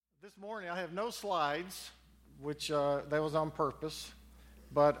This morning I have no slides, which that was on purpose,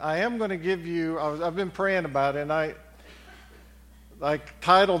 but I am going to give you, I've been praying about it, and I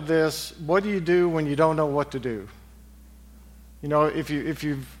titled this, "What do you do when you don't know what to do?" You know, if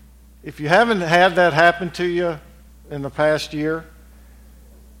you haven't had that happen to you in the past year,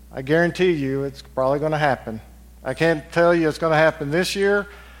 I guarantee you it's probably going to happen. I can't tell you it's going to happen this year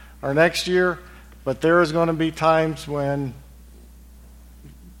or next year, but there is going to be times when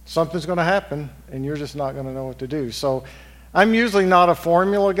something's going to happen, and you're just not going to know what to do. So I'm usually not a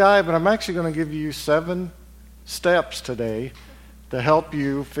formula guy, but I'm actually going to give you 7 steps today to help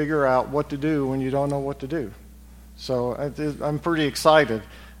you figure out what to do when you don't know what to do. So I'm pretty excited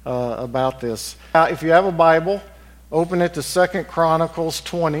about this. If you have a Bible, open it to 2 Chronicles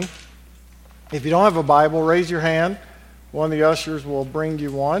 20. If you don't have a Bible, raise your hand. One of the ushers will bring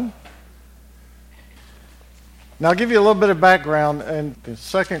you one. Now, I'll give you a little bit of background. In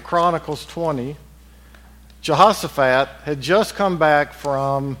 2 Chronicles 20, Jehoshaphat had just come back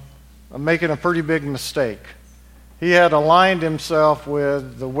from making a pretty big mistake. He had aligned himself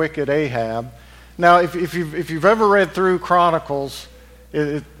with the wicked Ahab. Now, if you've ever read through Chronicles,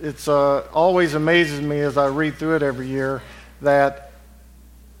 it's always amazes me as I read through it every year that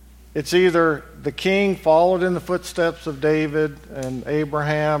it's either the king followed in the footsteps of David and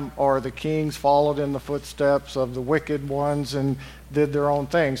Abraham, or the kings followed in the footsteps of the wicked ones and did their own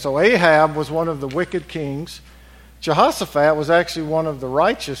thing. So Ahab was one of the wicked kings. Jehoshaphat was actually one of the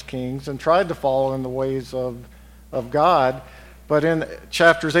righteous kings and tried to follow in the ways of God. But in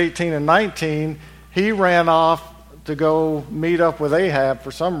chapters 18 and 19, he ran off to go meet up with Ahab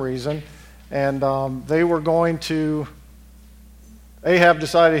for some reason, and they were going to... Ahab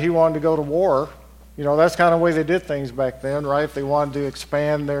decided he wanted to go to war. You know, that's kind of the way they did things back then, right? If they wanted to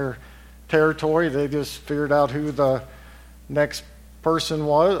expand their territory, they just figured out who the next person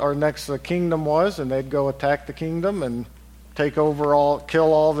was, or next kingdom was, and they'd go attack the kingdom and take over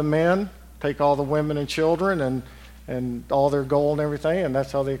kill all the men, take all the women and children, and all their gold and everything, and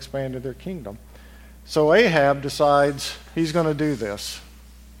that's how they expanded their kingdom. So Ahab decides he's going to do this.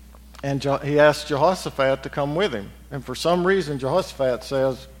 And he asks Jehoshaphat to come with him. And for some reason, Jehoshaphat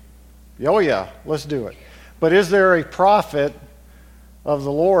says, "Oh yeah, let's do it. But is there a prophet of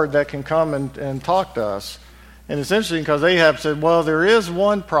the Lord that can come and talk to us?" And it's interesting because Ahab said, "Well, there is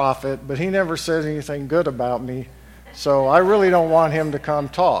one prophet, but he never says anything good about me, so I really don't want him to come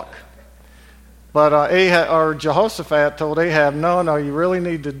talk." But Jehoshaphat told Ahab, no, you really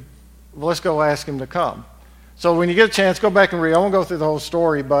need to, let's go ask him to come. So when you get a chance, go back and read. I won't go through the whole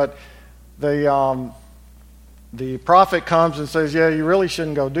story, but the prophet comes and says, "Yeah, you really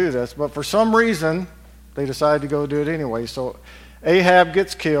shouldn't go do this." But for some reason, they decide to go do it anyway. So Ahab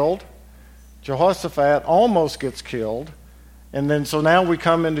gets killed. Jehoshaphat almost gets killed. And then, so now we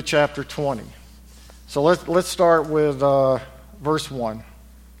come into chapter 20. So let's start with verse 1.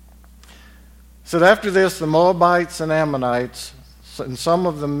 It said, "After this, the Moabites and Ammonites and some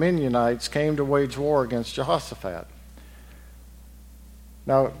of the Mennonites came to wage war against Jehoshaphat."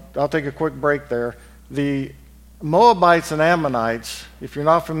 Now, I'll take a quick break there. The Moabites and Ammonites, if you're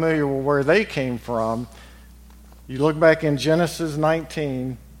not familiar with where they came from, you look back in Genesis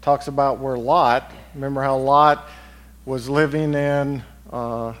 19, talks about where Lot, remember how Lot was living in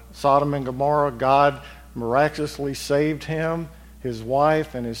Sodom and Gomorrah. God miraculously saved him, his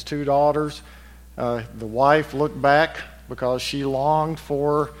wife, and his 2 daughters. The wife looked back because she longed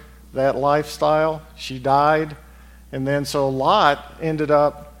for that lifestyle. She died. And then so Lot ended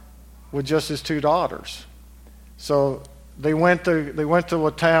up with just his 2 daughters. So they went to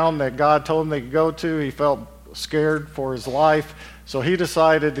a town that God told him they could go to. He felt scared for his life, so he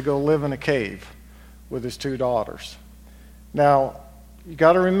decided to go live in a cave with his 2 daughters. Now, you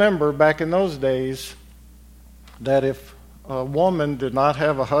got to remember, back in those days, that if a woman did not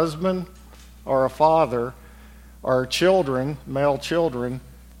have a husband or a father or children, male children,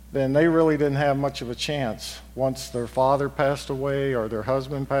 then they really didn't have much of a chance once their father passed away or their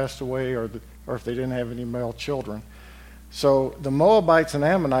husband passed away, or if they didn't have any male children. So the Moabites and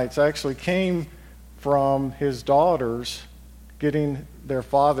Ammonites actually came from his daughters getting their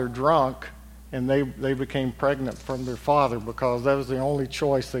father drunk, and they became pregnant from their father because that was the only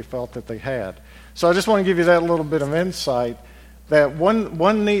choice they felt that they had. So I just want to give you that little bit of insight, that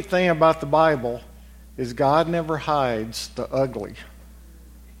one neat thing about the Bible is God never hides the ugly.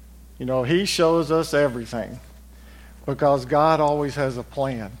 You know, he shows us everything because God always has a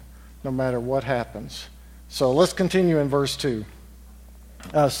plan no matter what happens. So let's continue in verse 2.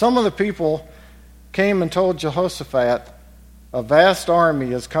 Some of the people came and told Jehoshaphat, "A vast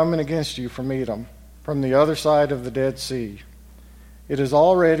army is coming against you from Edom, from the other side of the Dead Sea. It is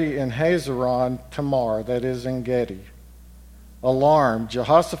already in Hazeron Tamar, that is in Gedi. Alarmed,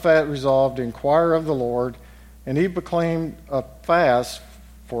 Jehoshaphat resolved to inquire of the Lord, and he proclaimed a fast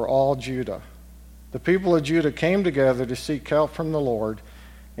for all Judah. The people of Judah came together to seek help from the Lord.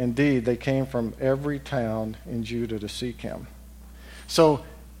 Indeed, they came from every town in Judah to seek him. So,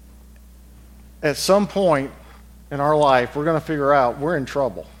 at some point in our life, we're going to figure out we're in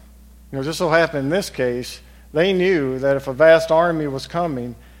trouble. Just so happened in this case, they knew that if a vast army was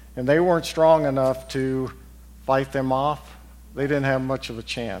coming and they weren't strong enough to fight them off, they didn't have much of a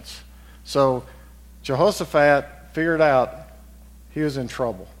chance. So Jehoshaphat figured out he was in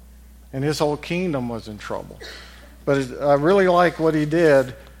trouble, and his whole kingdom was in trouble. But I really like what he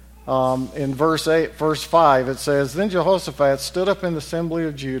did. In verse 5, it says, Then Jehoshaphat stood up in the assembly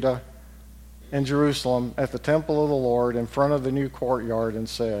of Judah and Jerusalem at the temple of the Lord in front of the new courtyard and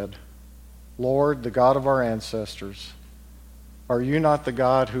said, Lord, the God of our ancestors, are you not the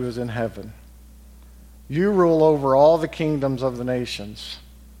God who is in heaven? You rule over all the kingdoms of the nations.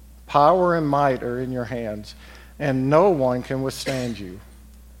 Power and might are in your hands, and no one can withstand you.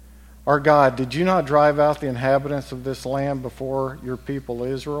 Our God, did you not drive out the inhabitants of this land before your people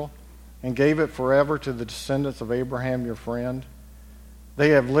Israel, and gave it forever to the descendants of Abraham your friend? They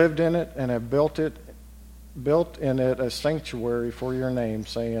have lived in it and have built in it a sanctuary for your name,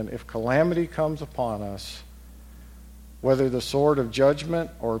 saying, If calamity comes upon us, whether the sword of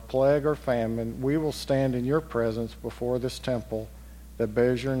judgment or plague or famine, we will stand in your presence before this temple that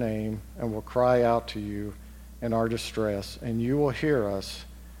bears your name, and will cry out to you in our distress, and you will hear us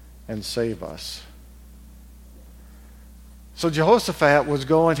and save us. So Jehoshaphat was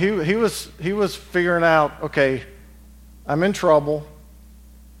going, he was figuring out, okay, I'm in trouble.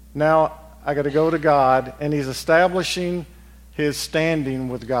 Now I got to go to God, and he's establishing his standing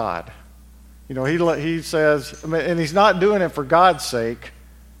with God. He says, and he's not doing it for God's sake.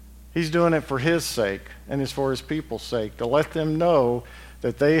 He's doing it for his sake, and it's for his people's sake, to let them know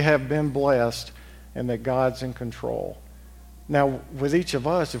that they have been blessed and that God's in control. Now, with each of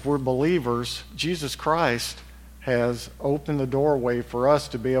us, if we're believers, Jesus Christ has opened the doorway for us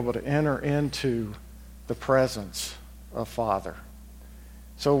to be able to enter into the presence of Father.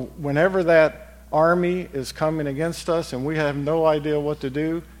 So whenever that army is coming against us and we have no idea what to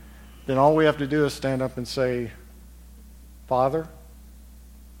do, then all we have to do is stand up and say, Father,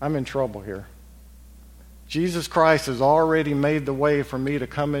 I'm in trouble here. Jesus Christ has already made the way for me to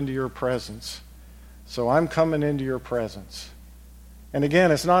come into your presence. So I'm coming into your presence. And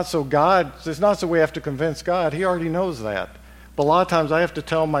again, it's not so we have to convince God. He already knows that. But a lot of times I have to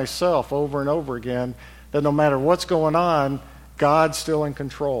tell myself over and over again that no matter what's going on, God's still in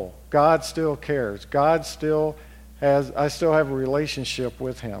control. God still cares. I still have a relationship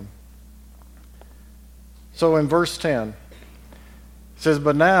with him. So in verse 10, it says,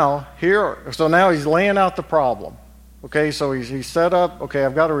 but now he's laying out the problem. Okay, so he's set up, okay,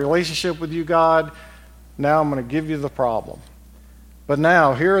 I've got a relationship with you, God. Now I'm going to give you the problem. But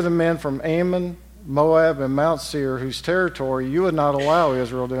now, here are the men from Ammon, Moab, and Mount Seir, whose territory you would not allow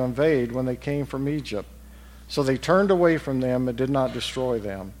Israel to invade when they came from Egypt. So they turned away from them and did not destroy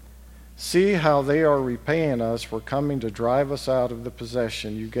them. See how they are repaying us for coming to drive us out of the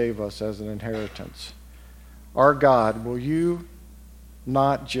possession you gave us as an inheritance. Our God, will you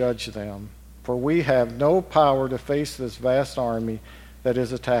not judge them? For we have no power to face this vast army that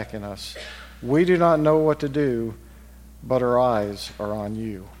is attacking us. We do not know what to do, but our eyes are on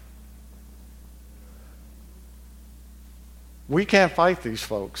you. We can't fight these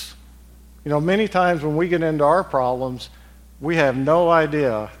folks. Many times when we get into our problems, we have no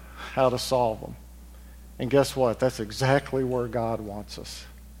idea how to solve them. And guess what? That's exactly where God wants us.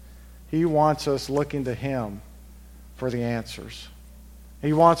 He wants us looking to him for the answers.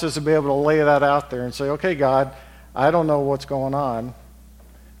 He wants us to be able to lay that out there and say, okay, God, I don't know what's going on.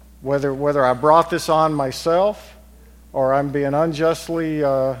 Whether I brought this on myself or I'm being unjustly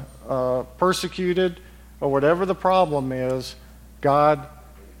persecuted or whatever the problem is, God,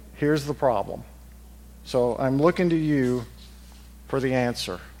 here's the problem. So I'm looking to you for the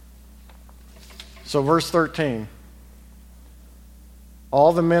answer. So verse 13.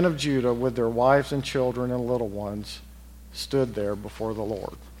 All the men of Judah with their wives and children and little ones stood there before the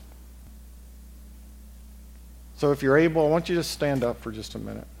Lord. So if you're able, I want you to stand up for just a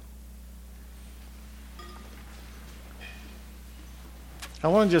minute. I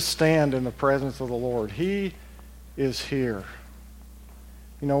want to just stand in the presence of the Lord. He is here.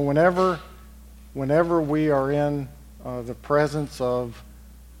 Whenever we are in the presence of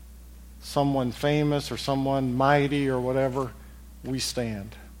someone famous or someone mighty or whatever, we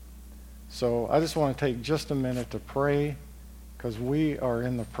stand. So I just want to take just a minute to pray, because we are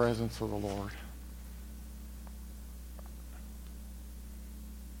in the presence of the Lord.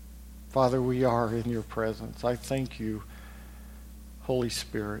 Father, we are in your presence. I thank you, Holy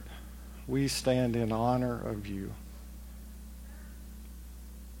Spirit. We stand in honor of you.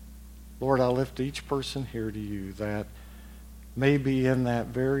 Lord, I lift each person here to you that may be in that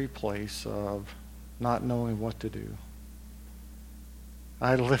very place of not knowing what to do.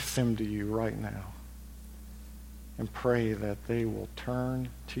 I lift them to you right now and pray that they will turn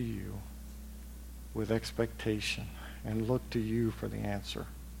to you with expectation and look to you for the answer.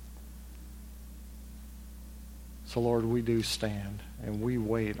 So, Lord, we do stand and we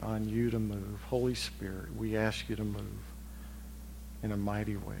wait on you to move. Holy Spirit, we ask you to move in a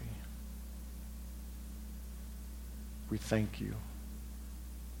mighty way. We thank you. In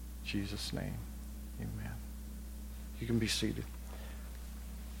Jesus' name, amen. You can be seated.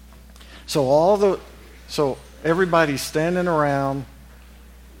 So everybody's standing around.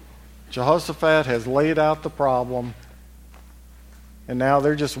 Jehoshaphat has laid out the problem, and now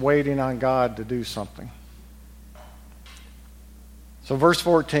they're just waiting on God to do something. So verse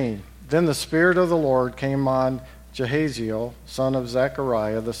 14, then the Spirit of the Lord came on Jahaziel, son of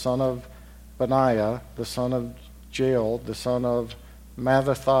Zechariah, the son of Benaiah, the son of Jael, the son of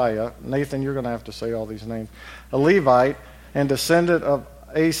Mattathiah. Nathan, you're going to have to say all these names. A Levite and descendant of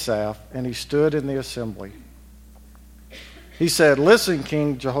Asaph, and he stood in the assembly. He said, listen,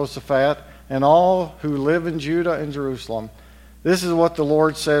 King Jehoshaphat, and all who live in Judah and Jerusalem, this is what the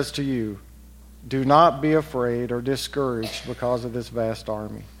Lord says to you. Do not be afraid or discouraged because of this vast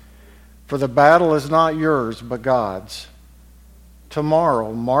army. For the battle is not yours, but God's.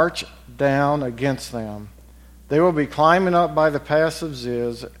 Tomorrow, march down against them. They will be climbing up by the pass of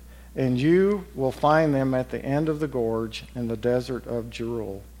Ziz, and you will find them at the end of the gorge in the desert of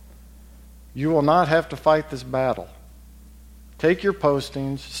Jeruel. You will not have to fight this battle. Take your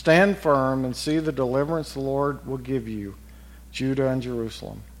postings, stand firm, and see the deliverance the Lord will give you, Judah and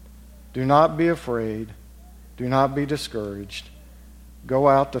Jerusalem. Do not be afraid. Do not be discouraged. Go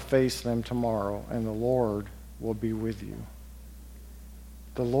out to face them tomorrow, and the Lord will be with you.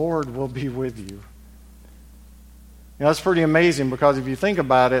 The Lord will be with you. You know, that's pretty amazing, because if you think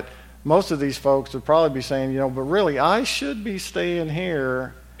about it, most of these folks would probably be saying, but really, I should be staying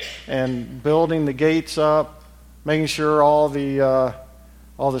here and building the gates up, making sure all the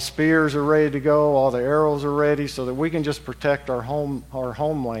spears are ready to go, all the arrows are ready, so that we can just protect our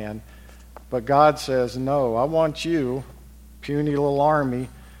homeland. But God says, no, I want you, puny little army,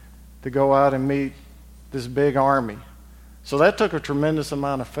 to go out and meet this big army. So that took a tremendous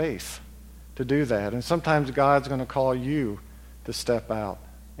amount of faith to do that. And sometimes God's going to call you to step out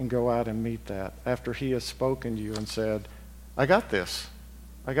and go out and meet that after he has spoken to you and said, I got this.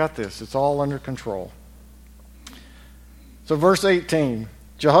 I got this. It's all under control. So verse 18,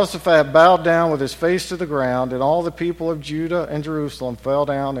 Jehoshaphat bowed down with his face to the ground, and all the people of Judah and Jerusalem fell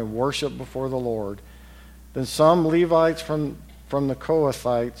down and worshipped before the Lord. Then some Levites from the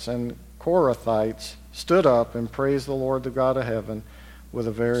Kohathites and Korathites stood up and praised the Lord, the God of heaven, with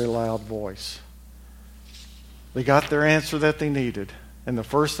a very loud voice. They got their answer that they needed, and the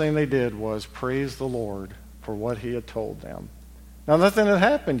first thing they did was praise the Lord for what he had told them. Now, nothing had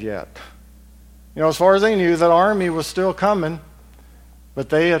happened yet. As far as they knew, that army was still coming, but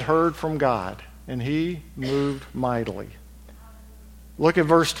they had heard from God, and he moved mightily. Look at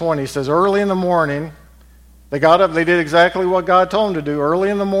verse 20. It says, early in the morning, they got up, they did exactly what God told them to do. Early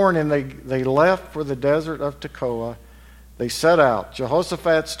in the morning, they left for the desert of Tekoa. They set out.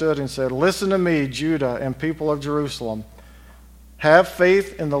 Jehoshaphat stood and said, listen to me, Judah and people of Jerusalem. Have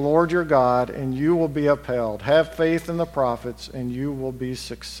faith in the Lord your God, and you will be upheld. Have faith in the prophets, and you will be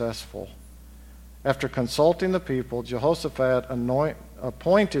successful. After consulting the people, Jehoshaphat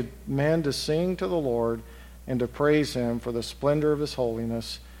appointed men to sing to the Lord and to praise him for the splendor of his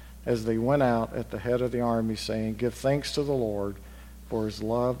holiness as they went out at the head of the army, saying, give thanks to the Lord, for his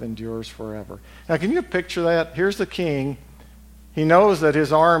love endures forever. Now, can you picture that? Here's the king. He knows that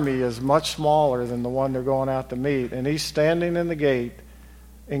his army is much smaller than the one they're going out to meet, and he's standing in the gate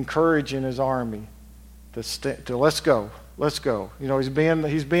encouraging his army to let's go. Let's go. He's being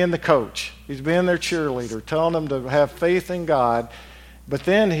the coach. He's being their cheerleader, telling them to have faith in God. But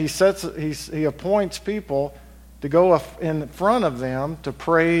then he appoints people to go in front of them to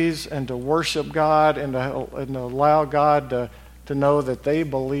praise and to worship God and to allow God to know that they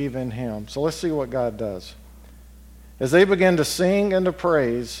believe in him. So let's see what God does. As they begin to sing and to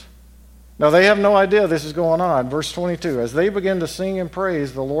praise, now they have no idea this is going on. Verse 22, as they begin to sing and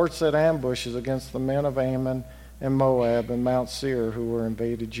praise, the Lord set ambushes against the men of Ammon and Moab and Mount Seir who were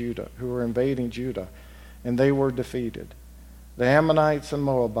invading Judah, and they were defeated. the Ammonites and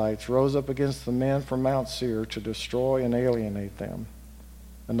Moabites rose up against the men from Mount Seir to destroy and annihilate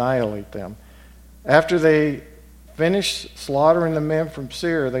them. After they finished slaughtering the men from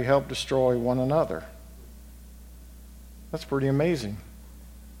Seir, they helped destroy one another. That's pretty amazing.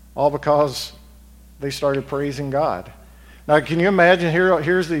 All because they started praising God. Now, can you imagine,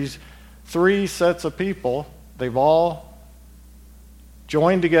 here's these three sets of people. They've all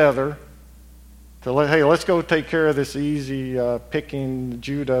joined together to hey, let's go take care of this easy picking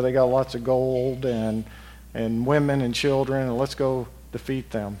Judah. They got lots of gold and women and children, and let's go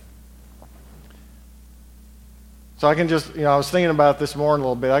defeat them. So I can just, I was thinking about this morning a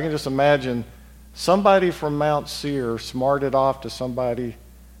little bit. I can just imagine somebody from Mount Seir smarted off to somebody,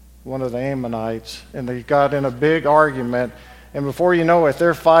 one of the Ammonites, and they got in a big argument, and before you know it,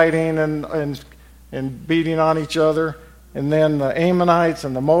 they're fighting and beating on each other, and then the Ammonites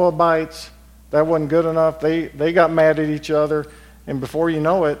and the Moabites, that wasn't good enough. They got mad at each other, and before you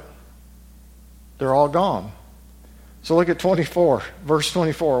know it, they're all gone. So look at verse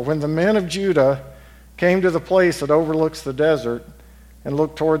 24. When the men of Judah came to the place that overlooks the desert and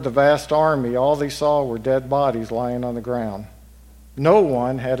looked toward the vast army, all they saw were dead bodies lying on the ground. No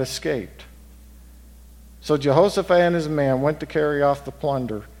one had escaped. So Jehoshaphat and his men went to carry off the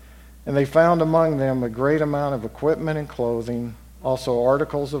plunder, and they found among them a great amount of equipment and clothing, also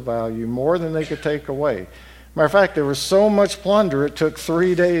articles of value, more than they could take away. Matter of fact, there was so much plunder, it took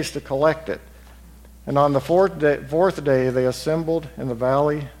 3 days to collect it. And on the fourth day, they assembled in the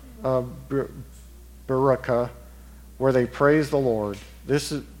valley of Berakah, where they praised the Lord.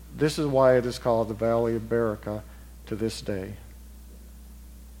 This is why it is called the Valley of Berakah to this day.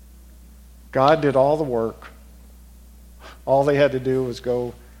 God did all the work. All they had to do was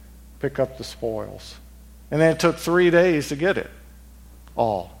go pick up the spoils. And then it took 3 days to get it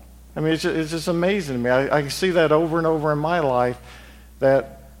all. I mean, it's just amazing to me. I see that over and over in my life,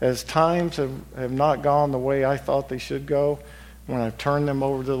 that as times have not gone the way I thought they should go, when I've turned them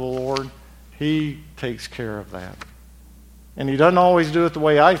over to the Lord, He takes care of that. And He doesn't always do it the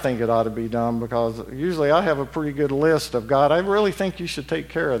way I think it ought to be done, because usually I have a pretty good list of, God, I really think you should take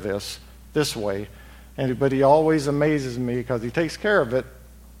care of this way. But He always amazes me because He takes care of it.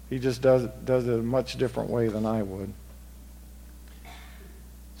 He just does it a much different way than I would.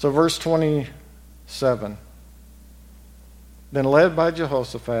 So verse 27. Then led by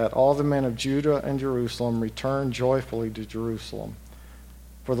Jehoshaphat, all the men of Judah and Jerusalem returned joyfully to Jerusalem,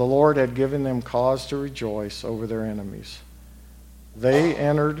 for the Lord had given them cause to rejoice over their enemies. They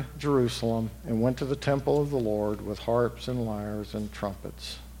entered Jerusalem and went to the temple of the Lord with harps and lyres and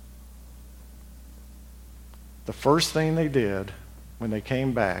trumpets. The first thing they did when they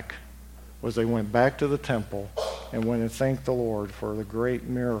came back was they went back to the temple and went and thanked the Lord for the great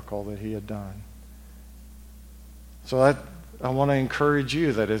miracle that He had done. So I want to encourage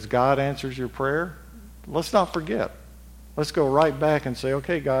you that as God answers your prayer, let's not forget. Let's go right back and say,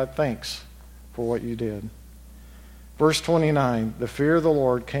 okay, God, thanks for what you did. Verse 29, the fear of the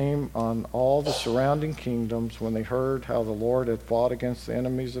Lord came on all the surrounding kingdoms when they heard how the Lord had fought against the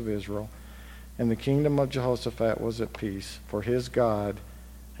enemies of Israel, and the kingdom of Jehoshaphat was at peace, for his God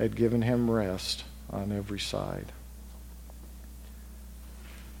had given him rest on every side.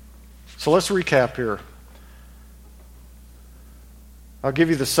 So let's recap here. I'll give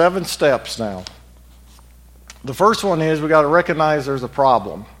you the 7 steps now. The first one is we got to recognize there's a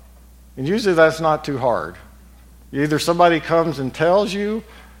problem. And usually that's not too hard. Either somebody comes and tells you,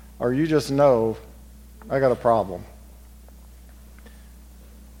 or you just know, I got a problem.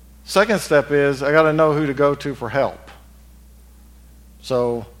 Second step is I got to know who to go to for help.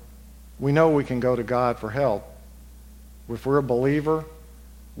 So we know we can go to God for help. If we're a believer,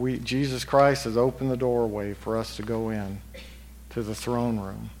 Jesus Christ has opened the doorway for us to go in to the throne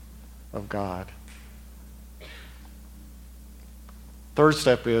room of God. Third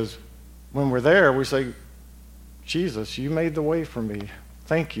step is when we're there, we say, Jesus, you made the way for me.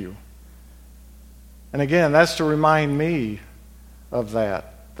 Thank you. And again, that's to remind me of that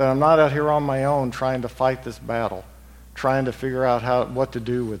I'm not out here on my own trying to fight this battle, trying to figure out what to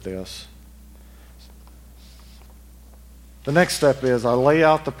do with this. The next step is I lay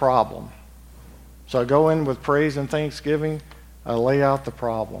out the problem. So I go in with praise and thanksgiving. I lay out the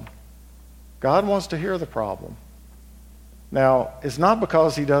problem. God wants to hear the problem. Now, it's not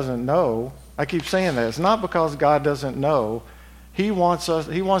because He doesn't know. I keep saying that. It's not because God doesn't know. He wants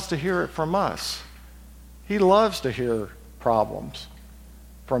to hear it from us. He loves to hear problems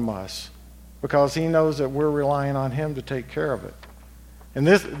from us because He knows that we're relying on Him to take care of it. And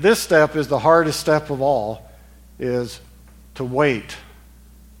this step is the hardest step of all, is to wait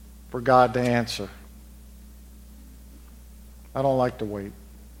for God to answer. I don't like to wait.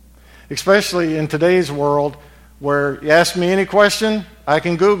 Especially in today's world where you ask me any question, I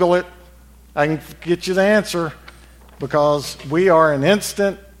can Google it. I can get you the answer because we are an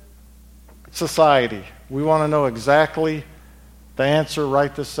instant society. We want to know exactly the answer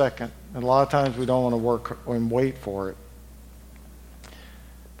right this second. And a lot of times we don't want to work and wait for it.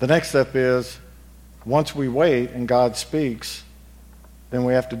 The next step is, once we wait and God speaks, then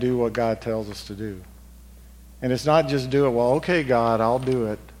we have to do what God tells us to do. And it's not just do it, well, okay, God, I'll do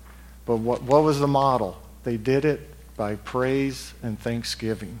it. But what was the model? They did it by praise and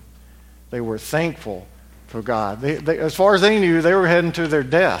thanksgiving. They were thankful for God. They, as far as they knew, they were heading to their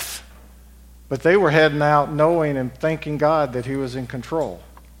death. But they were heading out knowing and thanking God that He was in control.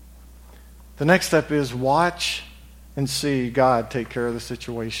 The next step is watch and see God take care of the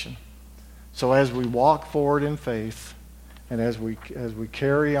situation. So as we walk forward in faith and as we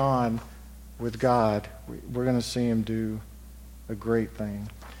carry on with God, we're going to see Him do a great thing.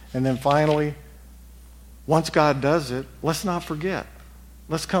 And then finally, once God does it, let's not forget.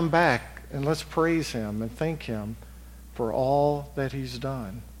 Let's come back and let's praise Him and thank Him for all that He's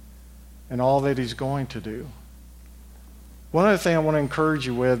done and all that He's going to do. One other thing I want to encourage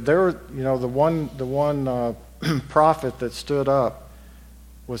you with, the one prophet that stood up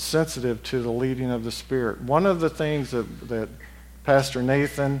was sensitive to the leading of the Spirit. One of the things that Pastor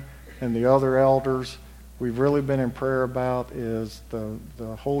Nathan and the other elders, we've really been in prayer about is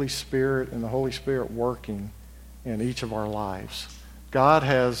the Holy Spirit and the Holy Spirit working in each of our lives. God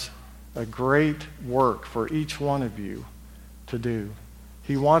has a great work for each one of you to do.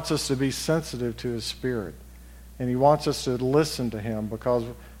 He wants us to be sensitive to His Spirit. And He wants us to listen to Him because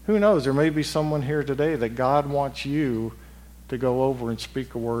who knows, there may be someone here today that God wants you to go over and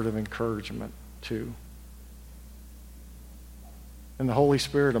speak a word of encouragement to. And the Holy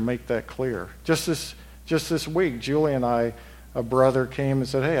Spirit will make that clear. Just this week, Julie and I, a brother came and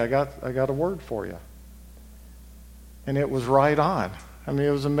said, hey, I got a word for you. And it was right on. I mean,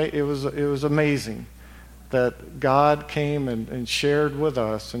 it was amazing that God came and shared with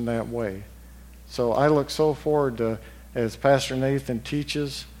us in that way. So I look so forward to, as Pastor Nathan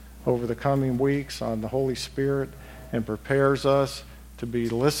teaches over the coming weeks on the Holy Spirit and prepares us to be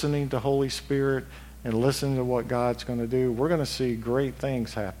listening to Holy Spirit and listening to what God's going to do, we're going to see great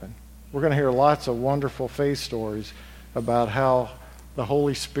things happen. We're going to hear lots of wonderful faith stories about how the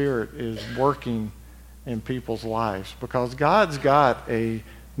Holy Spirit is working in people's lives because God's got a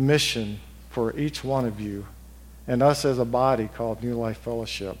mission for each one of you and us as a body called New Life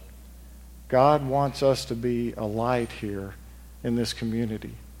Fellowship. God wants us to be a light here in this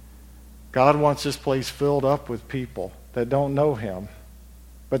community. God wants this place filled up with people that don't know Him,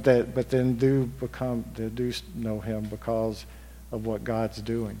 but then do know Him because of what God's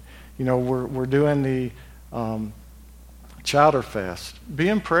doing. You know, we're doing the Chowder Fest. Be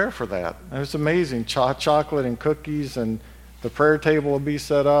in prayer for that. It's amazing. Chocolate and cookies, and the prayer table will be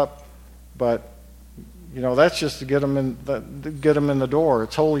set up, but you know, that's just to get them in the door.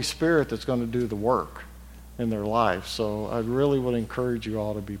 It's Holy Spirit that's going to do the work in their life. So I really would encourage you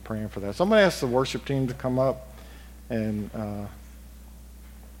all to be praying for that. So I'm going to ask the worship team to come up and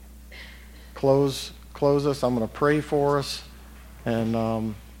close us. I'm going to pray for us, and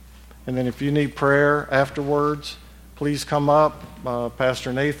then if you need prayer afterwards, please come up.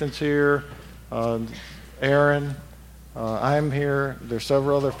 Pastor Nathan's here. Aaron. I'm here. There's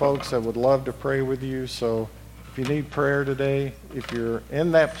several other folks that would love to pray with you. So if you need prayer today, if you're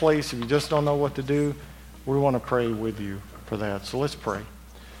in that place, if you just don't know what to do, we want to pray with you for that. So let's pray.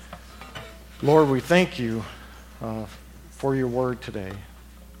 Lord, we thank you for your word today.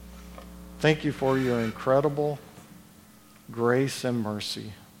 Thank you for your incredible grace and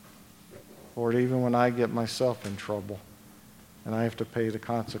mercy. Lord, even when I get myself in trouble and I have to pay the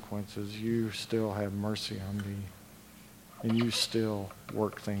consequences, you still have mercy on me. And you still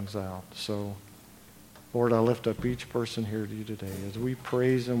work things out. So, Lord, I lift up each person here to you today. As we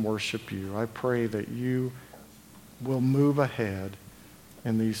praise and worship you, I pray that you will move ahead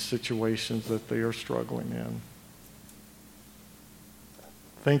in these situations that they are struggling in.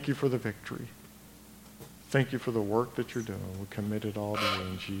 Thank you for the victory. Thank you for the work that you're doing. We commit it all to you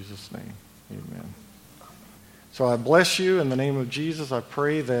in Jesus' name. Amen. So I bless you in the name of Jesus. I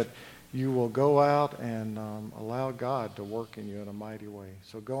pray that you will go out and allow God to work in you in a mighty way.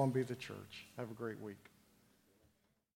 So go and be the church. Have a great week.